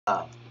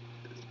Uh,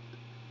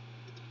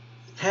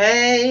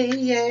 Hey,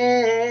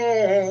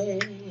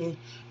 hey,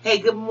 hey,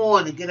 good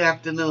morning, good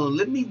afternoon.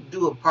 Let me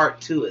do a part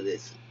two of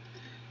this.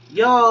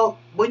 Y'all,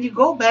 when you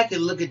go back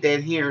and look at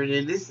that hearing,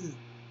 and this is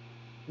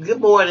good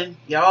morning,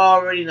 y'all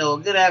already know,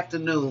 good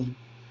afternoon.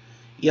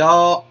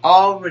 Y'all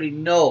already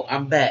know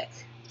I'm back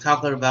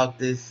talking about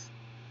this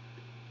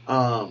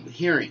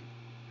hearing.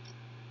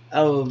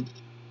 Um,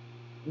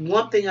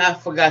 One thing I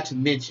forgot to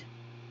mention,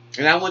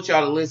 and I want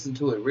y'all to listen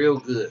to it real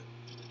good.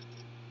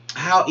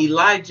 How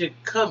Elijah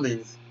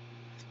Cummings,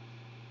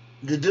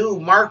 the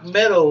dude Mark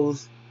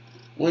Meadows,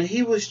 when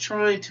he was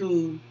trying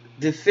to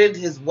defend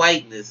his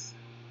whiteness,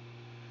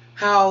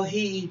 how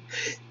he,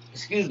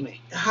 excuse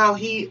me, how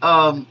he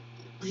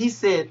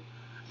said,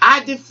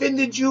 I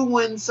defended you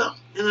when some,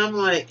 and I'm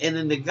like, and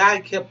then the guy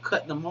kept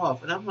cutting him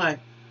off, and I'm like,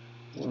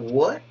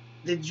 what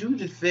did you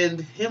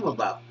defend him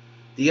about?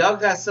 Do y'all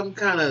got some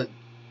kind of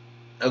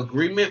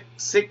agreement,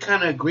 sick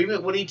kind of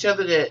agreement with each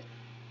other that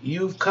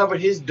you've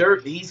covered his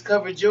dirt, he's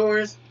covered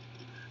yours?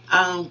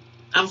 Um,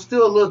 I'm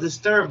still a little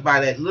disturbed by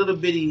that little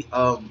bitty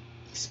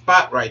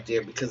spot right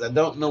there because I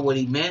don't know what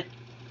he meant.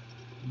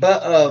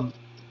 But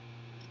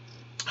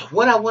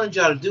what I wanted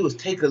y'all to do is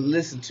take a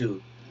listen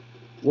to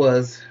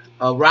was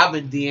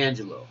Robin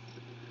DiAngelo,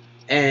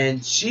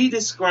 and she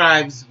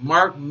describes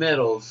Mark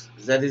Meadows,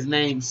 is that his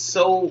name,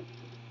 so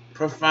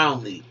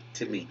profoundly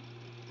to me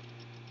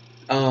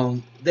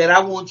that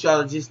I want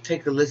y'all to just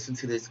take a listen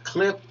to this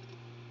clip,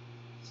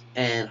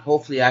 and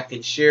hopefully I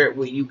can share it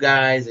with you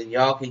guys, and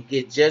y'all can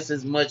get just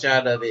as much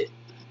out of it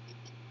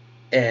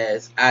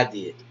as I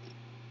did.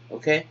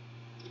 Okay?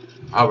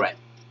 All right.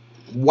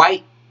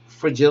 White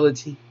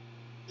fragility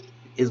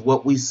is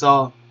what we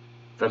saw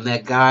from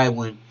that guy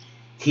when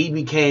he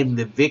became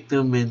the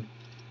victim, and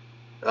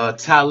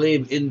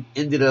Talib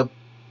ended up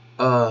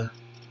uh,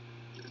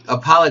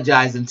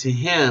 apologizing to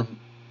him,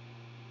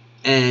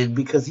 and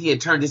because he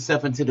had turned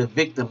himself into the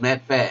victim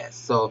that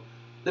fast. So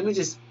let me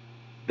just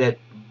that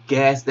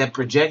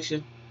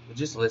projection.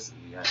 Just listen,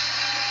 you guys.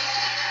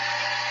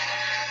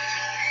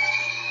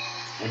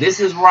 And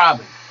this is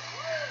Robin.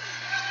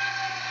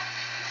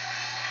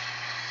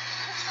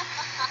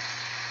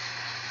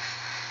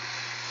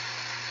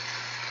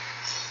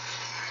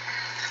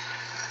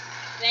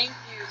 Thank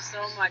you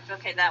so much.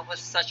 Okay, that was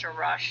such a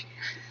rush.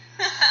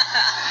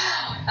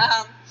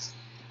 um,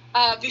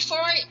 Before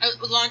I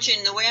launch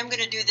in, the way I'm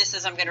going to do this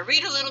is I'm going to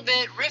read a little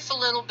bit, riff a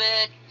little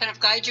bit, kind of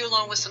guide you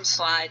along with some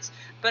slides.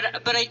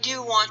 But I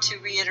do want to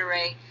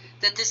reiterate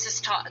that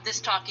this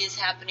talk is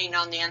happening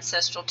on the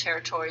ancestral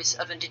territories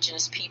of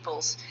indigenous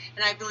peoples.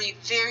 And I believe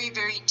very,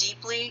 very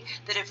deeply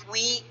that if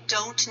we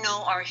don't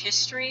know our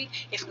history,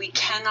 if we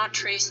cannot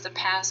trace the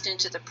past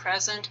into the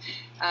present,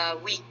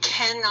 we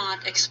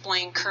cannot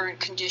explain current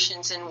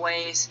conditions in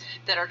ways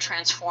that are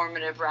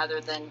transformative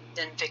rather than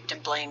victim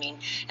blaming.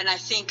 And I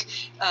think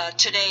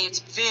today it's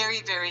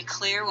very, very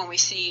clear when we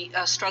see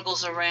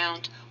struggles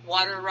around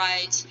water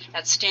rights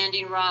at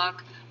Standing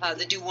Rock.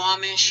 The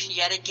Duwamish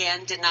yet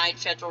again denied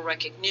federal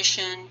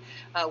recognition,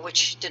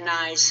 which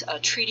denies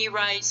treaty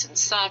rights and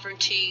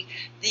sovereignty.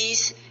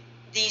 These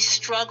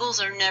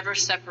struggles are never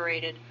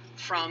separated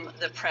from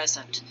the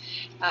present.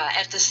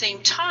 At the same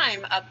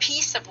time, a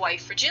piece of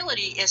white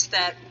fragility is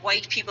that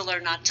white people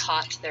are not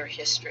taught their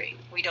history.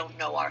 We don't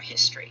know our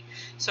history.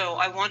 So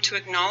I want to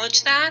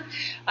acknowledge that.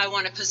 I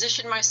want to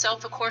position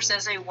myself, of course,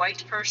 as a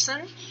white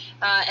person,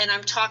 and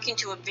I'm talking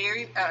to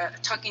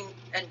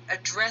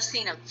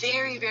addressing a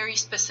very, very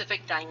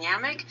specific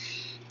dynamic.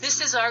 This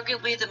is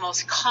arguably the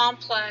most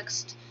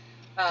complex,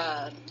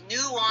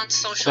 nuanced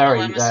social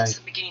dilemma since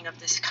the beginning of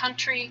this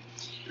country.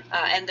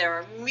 And there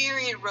are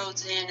myriad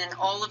roads in, and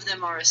all of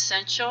them are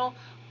essential,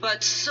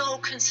 but so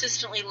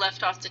consistently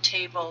left off the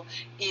table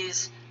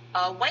is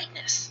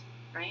whiteness,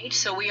 right?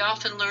 So we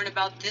often learn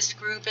about this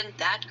group and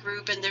that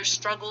group and their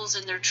struggles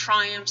and their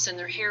triumphs and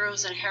their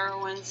heroes and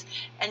heroines,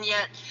 and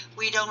yet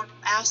we don't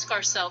ask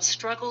ourselves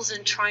struggles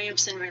and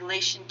triumphs in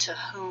relation to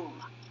whom,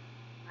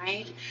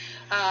 right?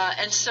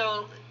 And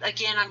so,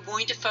 again, I'm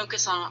going to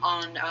focus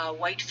on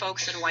white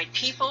folks and white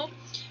people.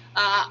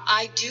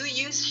 I do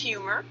use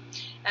humor,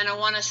 and I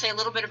want to say a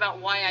little bit about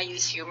why I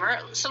use humor.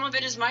 Some of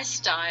it is my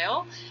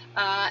style,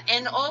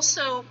 and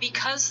also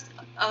because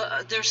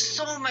there's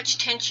so much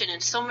tension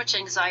and so much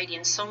anxiety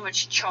and so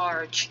much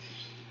charge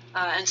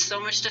and so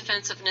much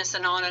defensiveness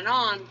and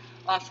on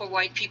for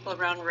white people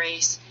around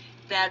race,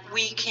 that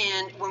we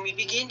can, when we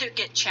begin to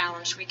get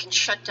challenged, we can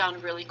shut down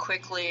really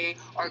quickly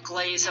or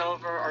glaze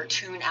over or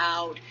tune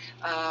out.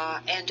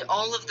 And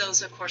all of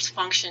those, of course,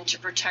 function to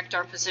protect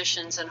our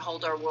positions and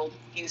hold our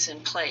worldviews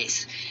in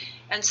place.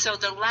 And so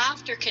the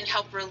laughter can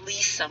help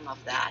release some of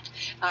that.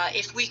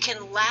 If we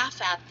can laugh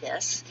at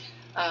this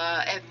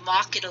and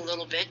mock it a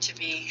little bit, to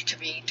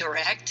be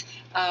direct,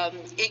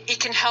 it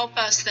can help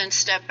us then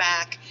step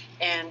back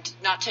and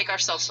not take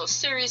ourselves so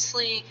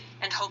seriously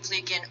and hopefully,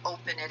 again,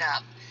 open it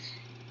up.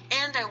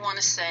 And I want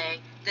to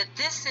say that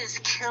this is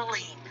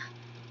killing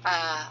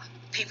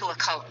people of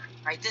color.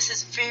 Right? This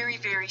is very,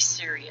 very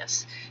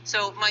serious.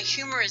 So my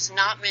humor is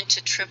not meant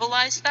to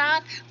trivialize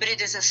that, but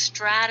it is a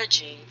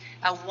strategy,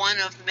 one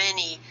of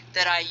many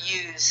that I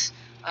use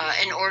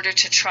in order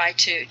to try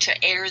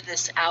to air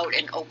this out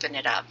and open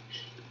it up.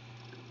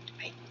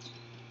 Right?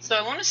 So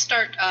I want to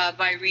start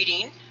by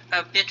reading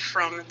a bit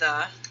from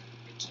the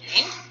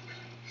beginning.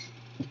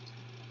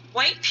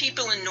 White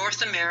people in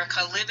North America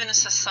live in a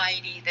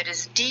society that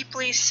is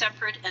deeply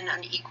separate and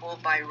unequal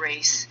by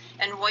race,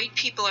 and white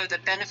people are the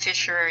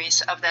beneficiaries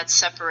of that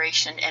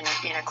separation and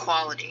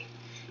inequality.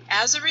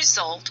 As a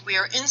result, we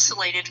are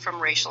insulated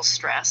from racial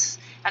stress,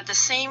 at the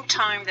same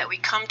time that we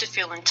come to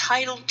feel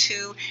entitled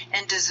to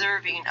and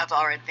deserving of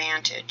our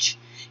advantage.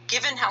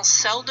 Given how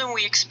seldom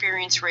we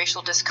experience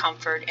racial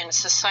discomfort in a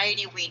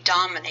society we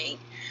dominate,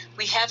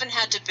 we haven't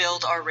had to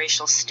build our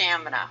racial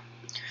stamina.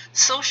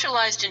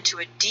 Socialized into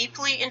a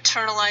deeply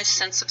internalized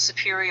sense of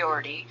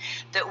superiority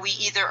that we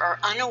either are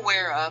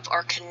unaware of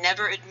or can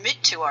never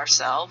admit to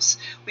ourselves,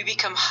 we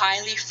become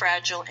highly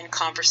fragile in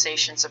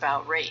conversations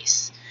about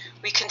race.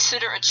 We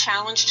consider a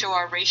challenge to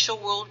our racial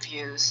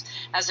worldviews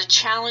as a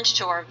challenge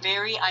to our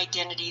very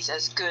identities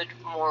as good,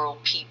 moral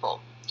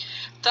people.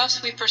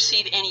 Thus, we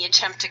perceive any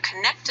attempt to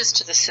connect us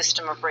to the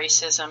system of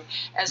racism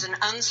as an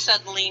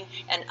unsettling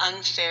and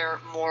unfair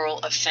moral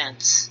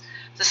offense.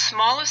 The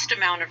smallest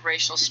amount of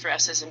racial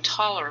stress is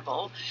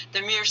intolerable.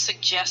 The mere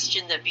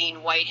suggestion that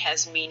being white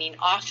has meaning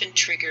often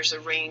triggers a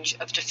range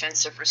of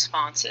defensive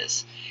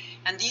responses.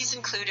 And these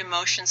include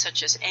emotions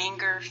such as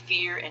anger,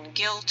 fear, and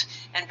guilt,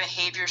 and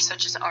behaviors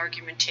such as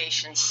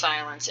argumentation,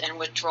 silence, and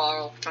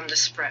withdrawal from the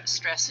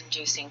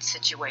stress-inducing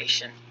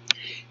situation.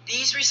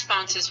 These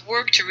responses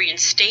work to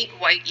reinstate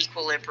white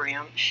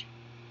equilibrium.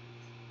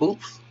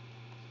 Oops.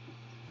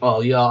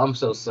 Oh, y'all, I'm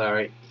so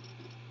sorry.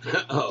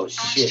 Oh,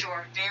 shit. To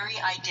our very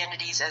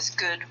identities as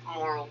good,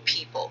 moral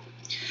people.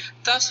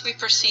 Thus, we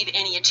perceive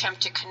any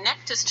attempt to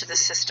connect us to the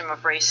system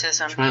of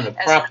racism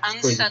as an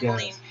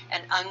unsettling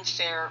and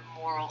unfair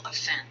moral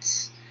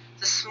offense.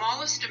 The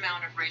smallest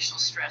amount of racial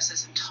stress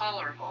is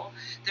intolerable.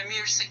 The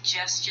mere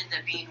suggestion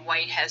that being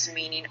white has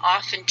meaning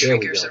often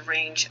triggers a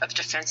range of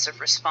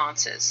defensive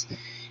responses.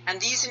 And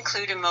these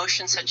include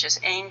emotions such as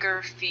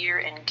anger, fear,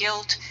 and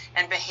guilt,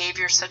 and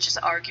behaviors such as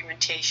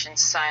argumentation,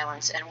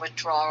 silence, and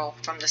withdrawal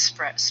from the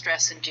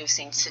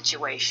stress-inducing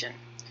situation.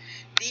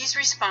 These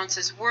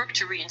responses work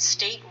to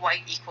reinstate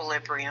white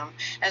equilibrium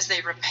as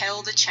they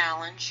repel the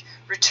challenge,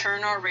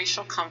 return our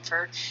racial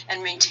comfort,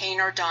 and maintain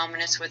our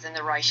dominance within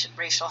the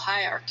racial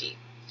hierarchy.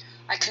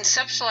 I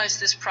conceptualize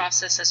this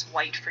process as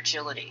white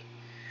fragility.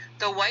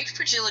 Though white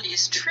fragility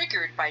is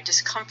triggered by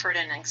discomfort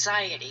and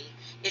anxiety,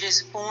 it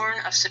is born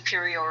of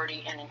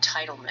superiority and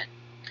entitlement.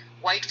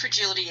 White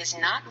fragility is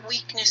not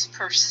weakness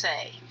per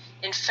se.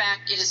 In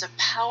fact, it is a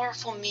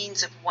powerful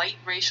means of white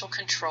racial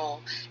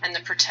control and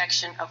the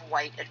protection of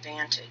white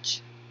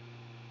advantage.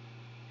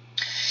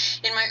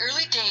 In my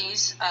early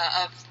days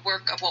of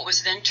work of what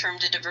was then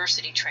termed a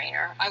diversity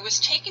trainer, I was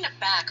taken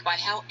aback by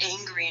how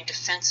angry and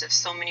defensive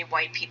so many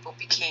white people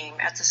became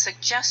at the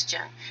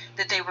suggestion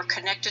that they were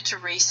connected to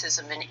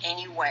racism in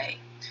any way.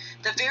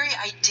 The very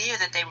idea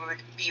that they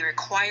would be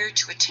required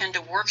to attend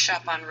a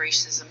workshop on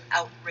racism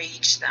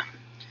outraged them.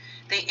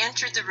 They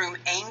entered the room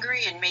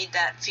angry and made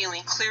that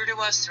feeling clear to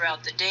us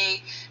throughout the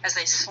day as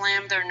they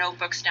slammed their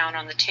notebooks down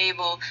on the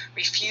table,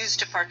 refused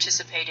to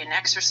participate in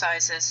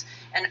exercises,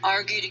 and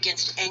argued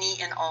against any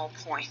and all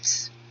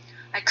points.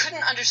 I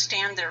couldn't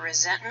understand their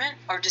resentment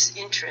or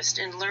disinterest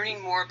in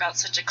learning more about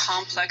such a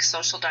complex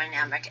social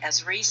dynamic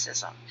as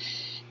racism.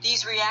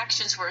 These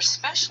reactions were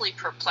especially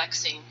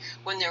perplexing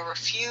when there were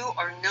few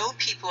or no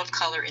people of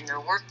color in their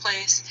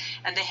workplace,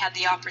 and they had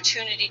the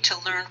opportunity to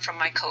learn from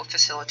my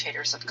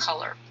co-facilitators of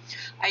color.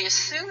 I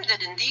assumed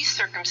that in these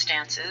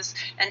circumstances,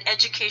 an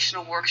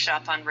educational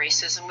workshop on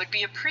racism would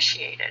be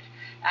appreciated.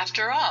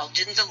 After all,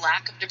 didn't the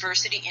lack of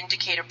diversity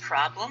indicate a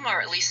problem,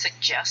 or at least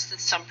suggest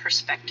that some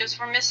perspectives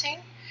were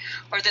missing?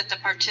 Or that the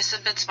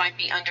participants might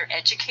be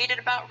undereducated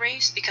about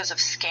race because of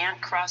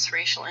scant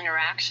cross-racial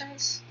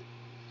interactions?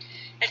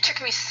 It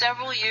took me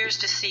several years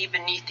to see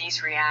beneath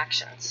these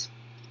reactions.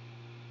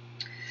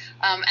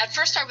 At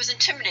first I was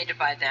intimidated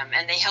by them,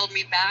 and they held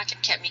me back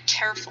and kept me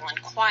careful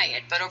and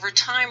quiet, but over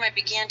time I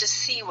began to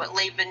see what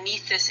lay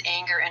beneath this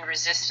anger and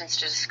resistance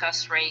to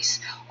discuss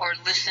race or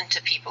listen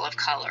to people of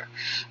color.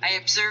 I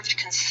observed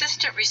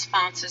consistent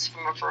responses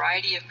from a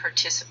variety of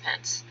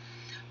participants.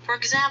 For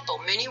example,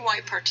 many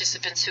white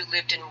participants who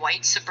lived in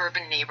white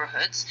suburban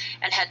neighborhoods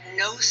and had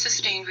no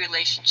sustained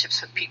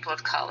relationships with people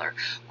of color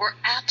were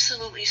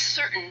absolutely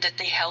certain that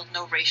they held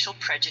no racial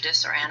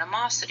prejudice or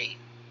animosity.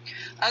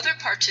 Other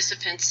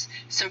participants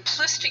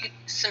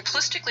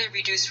simplistically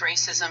reduced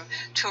racism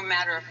to a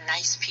matter of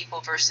nice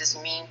people versus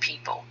mean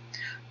people.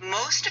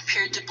 Most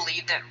appeared to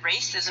believe that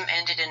racism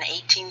ended in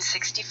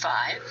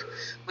 1865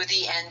 with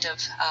the end of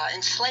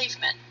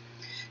enslavement.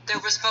 There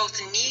was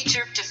both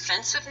knee-jerk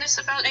defensiveness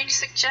about any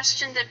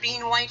suggestion that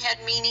being white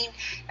had meaning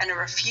and a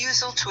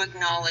refusal to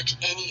acknowledge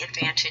any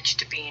advantage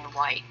to being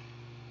white.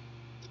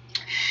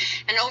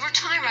 And over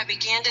time, I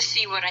began to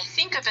see what I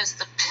think of as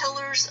the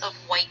pillars of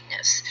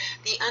whiteness,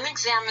 the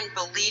unexamined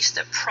beliefs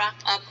that prop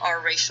up our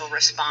racial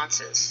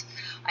responses.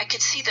 I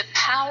could see the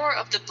power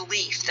of the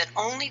belief that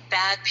only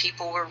bad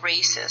people were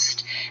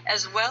racist,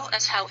 as well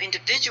as how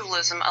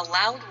individualism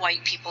allowed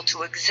white people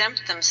to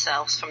exempt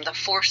themselves from the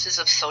forces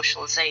of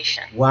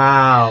socialization.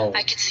 Wow.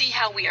 I could see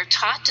how we are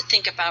taught to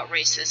think about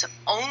racism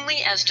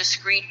only as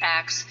discrete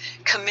acts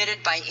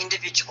committed by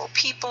individual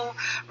people,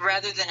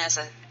 rather than as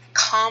a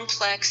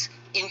complex,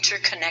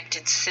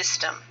 interconnected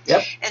system.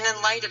 Yep. And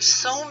in light of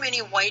so many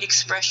white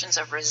expressions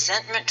of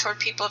resentment toward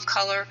people of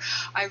color,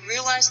 I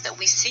realized that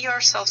we see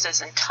ourselves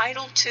as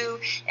entitled to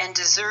and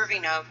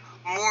deserving of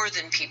more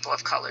than people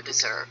of color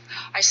deserve.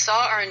 I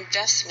saw our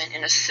investment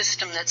in a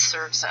system that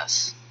serves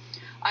us.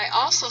 I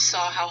also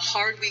saw how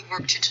hard we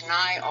worked to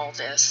deny all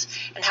this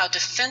and how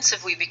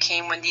defensive we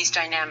became when these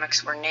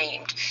dynamics were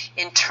named.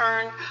 In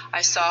turn,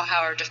 I saw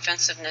how our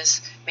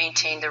defensiveness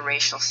maintained the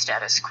racial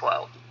status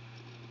quo.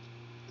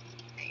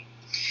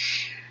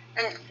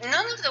 And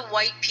none of the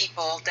white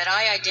people that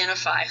I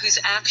identify, whose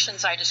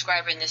actions I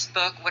describe in this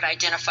book, would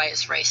identify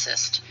as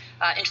racist.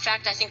 In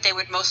fact, I think they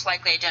would most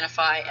likely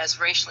identify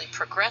as racially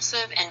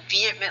progressive and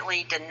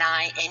vehemently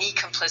deny any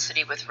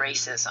complicity with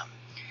racism.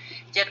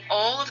 Yet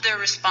all of their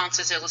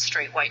responses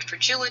illustrate white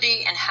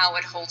fragility and how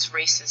it holds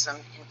racism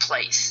in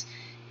place.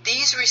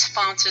 These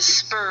responses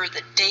spur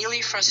the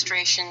daily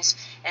frustrations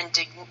and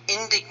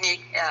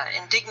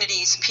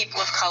indignities people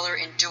of color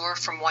endure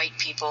from white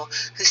people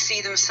who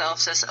see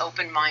themselves as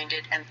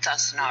open-minded and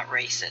thus not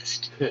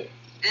racist.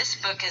 This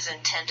book is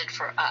intended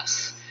for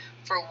us,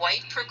 for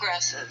white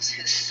progressives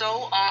who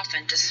so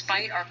often,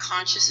 despite our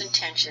conscious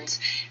intentions,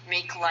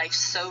 make life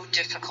so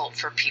difficult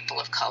for people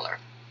of color.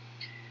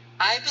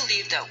 I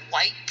believe that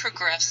white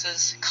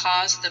progressives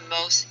cause the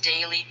most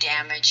daily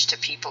damage to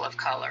people of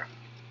color.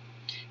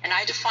 And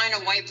I define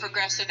a white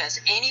progressive as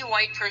any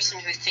white person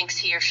who thinks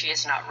he or she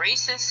is not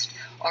racist,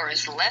 or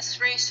is less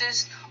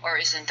racist, or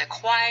is in the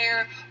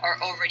choir, or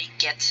already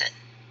gets it.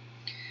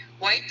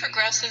 White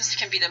progressives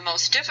can be the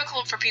most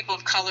difficult for people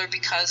of color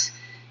because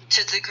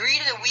to the degree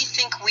that we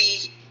think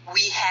we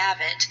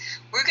have it,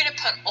 we're going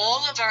to put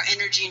all of our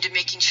energy into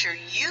making sure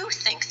you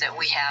think that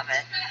we have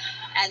it,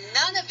 and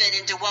none of it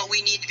into what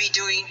we need to be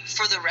doing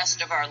for the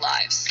rest of our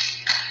lives.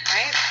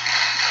 Right?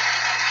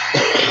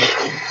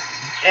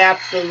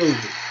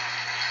 Absolutely.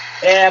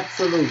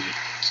 Absolutely.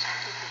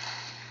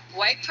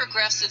 White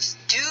progressives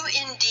do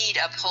indeed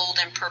uphold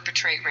and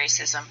perpetrate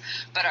racism,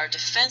 but our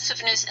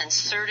defensiveness and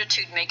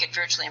certitude make it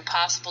virtually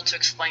impossible to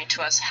explain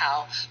to us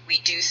how we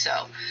do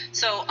so.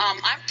 So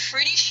I'm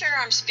pretty sure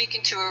I'm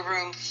speaking to a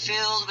room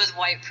filled with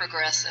white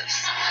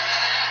progressives.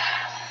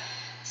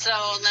 So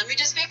let me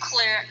just be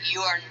clear, you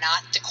are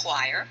not the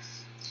choir.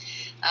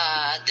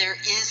 There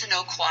is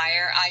no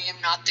choir. I am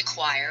not the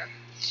choir.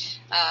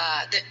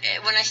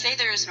 When I say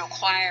there is no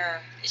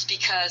choir, it's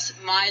because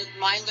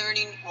my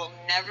learning will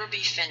never be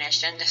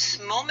finished. And this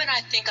moment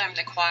I think I'm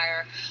the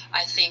choir,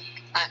 I think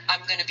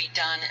I'm going to be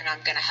done and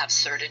I'm going to have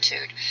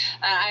certitude.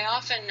 I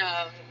often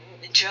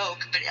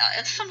joke, but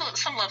at some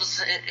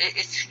levels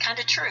it's kind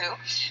of true.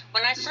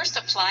 When I first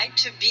applied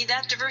to be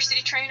that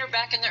diversity trainer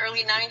back in the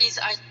early 90s,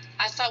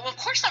 I thought, well, of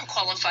course I'm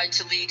qualified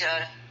to lead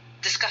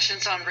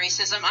discussions on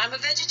racism. I'm a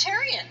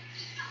vegetarian.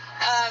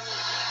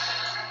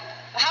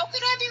 How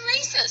could I be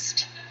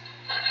racist?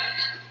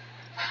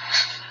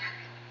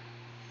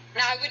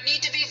 Now, I would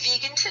need to be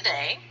vegan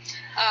today,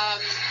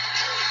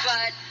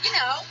 but,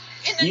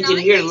 in the 90s, you can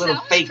hear a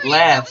little fake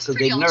laugh because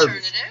they're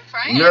nervous.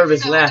 Right?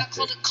 Nervous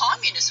laughter. I got called a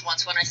communist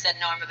once when I said,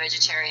 no, I'm a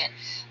vegetarian.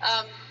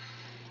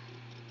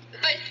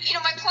 But,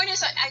 my point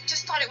is, I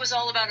just thought it was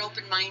all about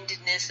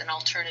open-mindedness and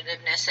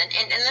alternativeness. And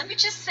let me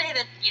just say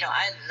that,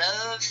 I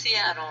love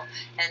Seattle.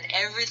 And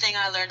everything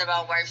I learned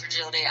about white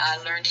fragility, I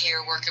learned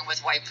here working with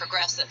white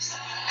progressives.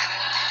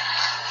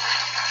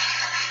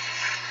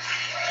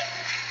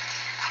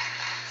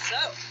 So,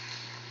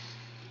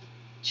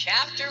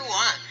 Chapter 1,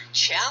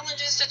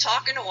 Challenges to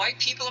Talking to White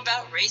People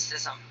About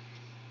Racism.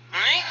 All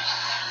right?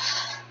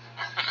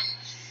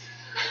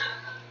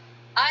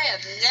 I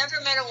have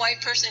never met a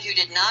white person who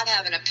did not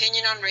have an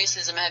opinion on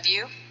racism, have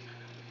you?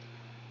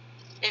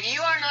 If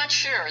you are not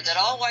sure that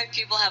all white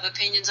people have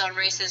opinions on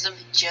racism,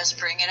 just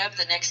bring it up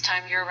the next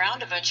time you're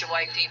around a bunch of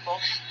white people.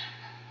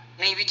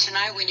 Maybe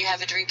tonight when you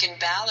have a drink in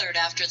Ballard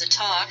after the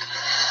talk.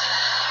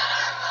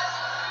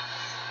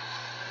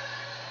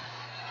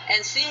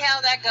 And see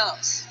how that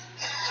goes.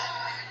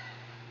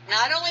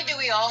 Not only do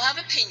we all have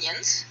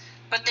opinions,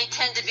 but they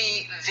tend to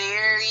be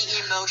very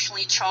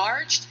emotionally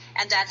charged,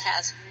 and that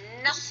has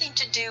nothing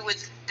to do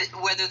with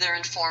whether they're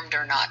informed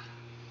or not.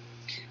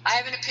 I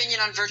have an opinion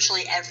on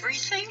virtually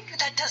everything.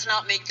 That does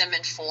not make them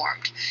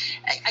informed.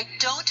 I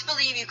don't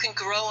believe you can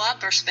grow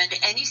up or spend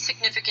any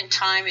significant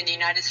time in the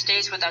United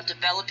States without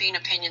developing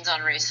opinions on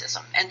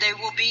racism. And they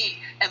will be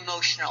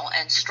emotional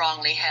and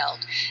strongly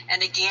held.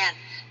 And again,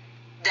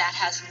 that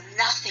has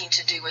nothing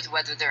to do with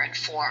whether they're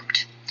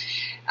informed.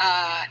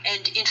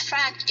 And in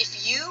fact,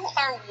 if you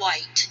are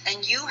white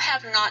and you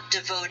have not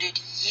devoted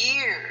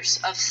years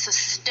of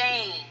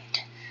sustained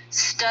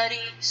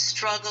study,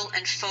 struggle,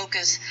 and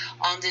focus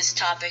on this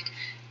topic,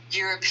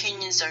 your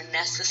opinions are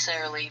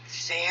necessarily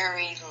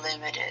very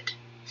limited.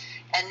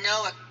 And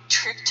no, a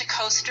trip to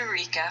Costa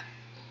Rica,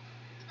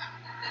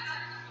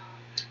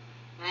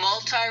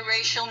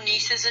 multiracial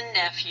nieces and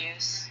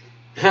nephews,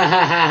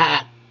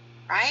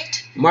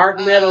 right? Mark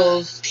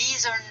Meadows.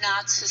 These are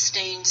not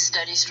sustained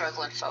study,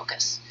 struggle, and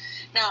focus.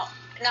 Now,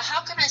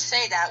 how can I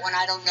say that when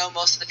I don't know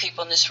most of the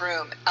people in this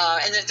room?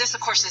 And this,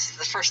 of course, is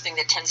the first thing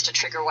that tends to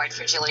trigger white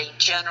fragility,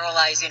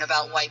 generalizing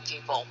about white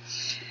people.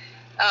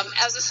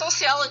 As a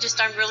sociologist,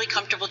 I'm really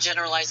comfortable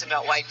generalizing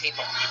about white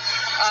people.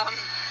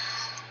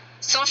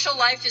 Social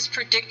life is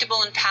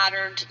predictable and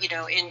patterned,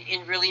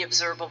 in really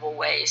observable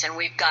ways, and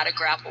we've got to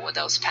grapple with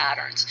those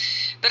patterns.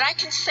 But I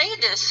can say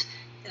this,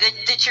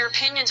 that your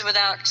opinions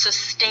without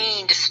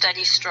sustained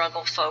study,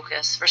 struggle,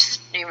 focus,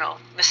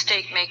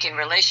 mistake-making,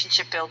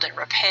 relationship building,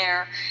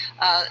 repair,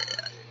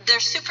 they're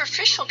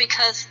superficial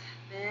because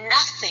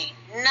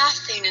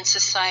nothing in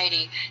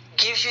society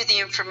gives you the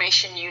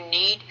information you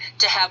need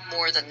to have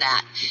more than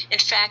that. In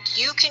fact,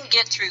 you can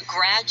get through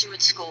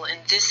graduate school in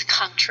this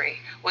country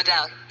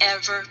without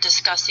ever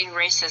discussing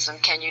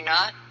racism, can you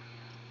not?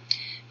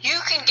 You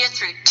can get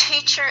through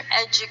teacher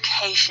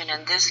education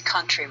in this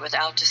country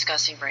without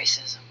discussing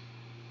racism.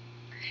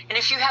 And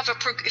if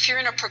you're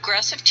in a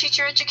progressive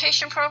teacher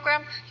education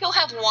program, you'll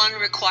have one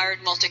required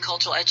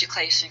multicultural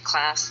education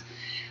class.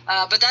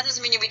 But that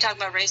doesn't mean you'll be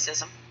talking about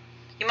racism.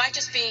 You might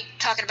just be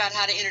talking about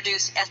how to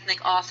introduce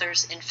ethnic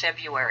authors in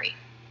February.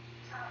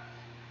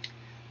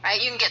 Right?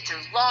 You can get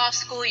through law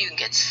school, you can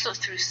get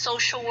through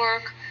social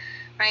work,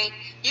 right?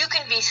 You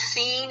can be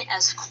seen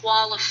as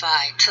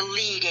qualified to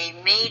lead a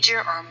major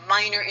or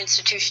minor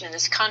institution in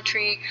this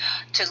country,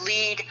 to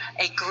lead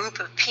a group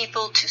of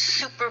people, to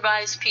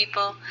supervise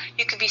people.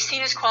 You can be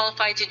seen as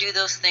qualified to do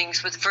those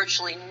things with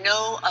virtually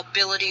no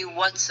ability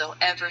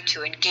whatsoever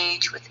to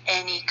engage with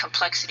any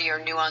complexity or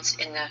nuance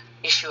in the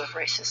issue of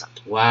racism.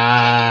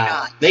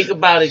 Wow. Think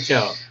about it,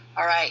 y'all.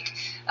 All right.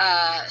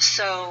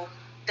 So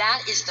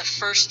that is the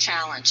first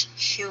challenge,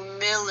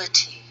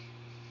 humility.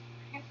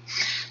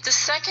 The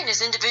second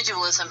is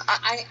individualism.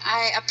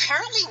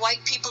 Apparently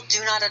white people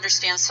do not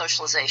understand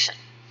socialization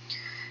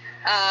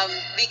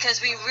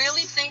because we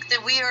really think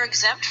that we are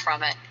exempt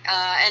from it.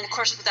 And of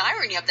course, the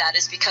irony of that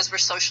is because we're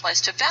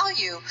socialized to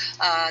value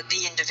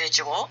the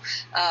individual.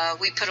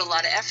 We put a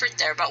lot of effort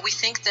there, but we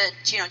think that,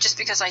 just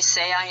because I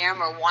say I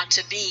am or want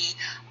to be,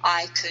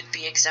 I could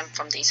be exempt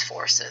from these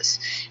forces.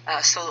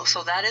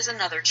 So that is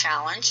another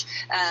challenge.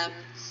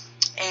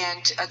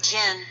 And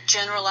again,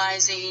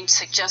 generalizing,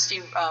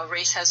 suggesting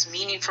race has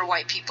meaning for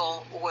white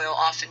people will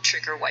often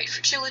trigger white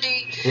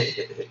fragility.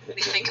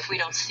 We think if we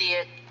don't see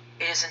it,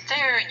 it isn't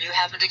there, and you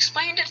haven't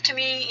explained it to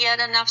me yet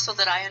enough so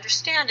that I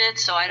understand it,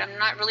 so I'm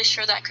not really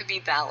sure that could be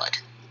valid.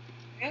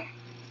 Okay?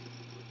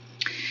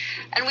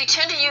 And we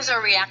tend to use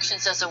our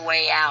reactions as a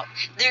way out.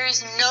 There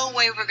is no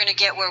way we're going to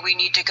get where we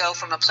need to go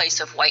from a place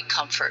of white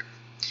comfort.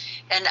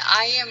 And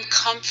I am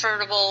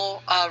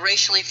comfortable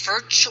racially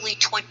virtually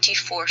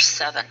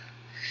 24/7.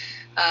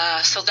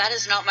 So that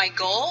is not my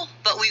goal,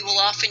 but we will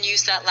often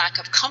use that lack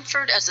of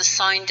comfort as a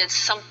sign that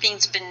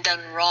something's been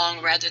done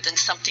wrong rather than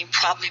something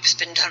probably has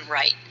been done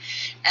right.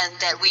 And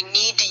that we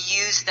need to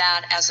use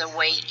that as a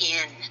way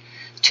in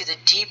to the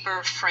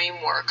deeper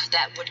framework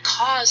that would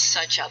cause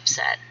such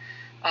upset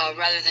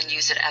rather than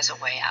use it as a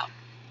way out.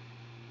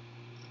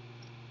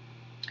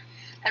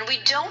 And we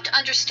don't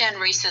understand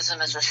racism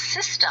as a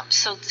system.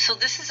 So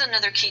this is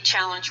another key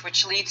challenge,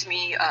 which leads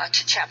me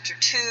to chapter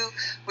 2,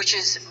 which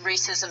is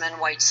racism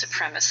and white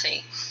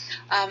supremacy.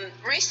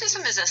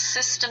 Racism is a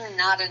system,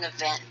 not an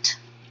event.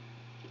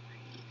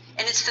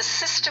 And it's the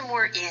system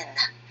we're in.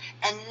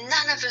 And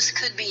none of us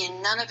could be,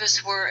 and none of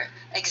us were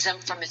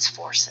exempt from its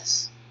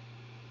forces.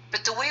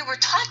 But the way we're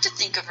taught to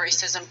think of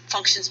racism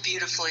functions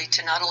beautifully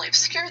to not only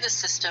obscure the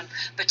system,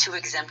 but to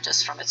exempt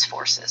us from its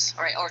forces,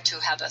 or to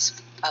have us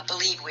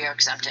believe we are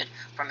exempted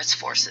from its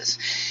forces.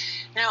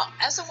 Now,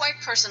 as a white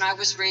person, I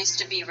was raised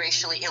to be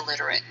racially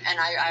illiterate, and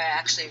I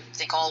actually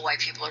think all white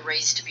people are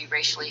raised to be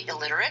racially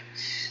illiterate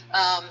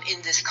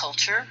in this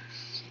culture.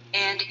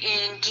 And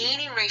in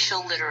gaining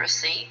racial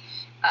literacy,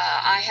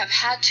 I have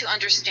had to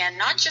understand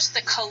not just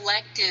the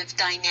collective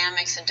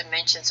dynamics and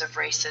dimensions of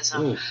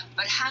racism,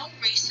 but how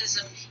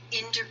racism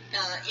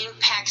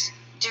impacts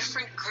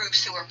different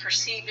groups who are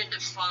perceived and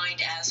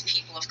defined as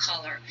people of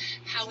color,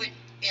 how it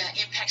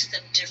impacts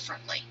them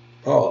differently.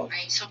 Oh.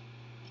 Right? So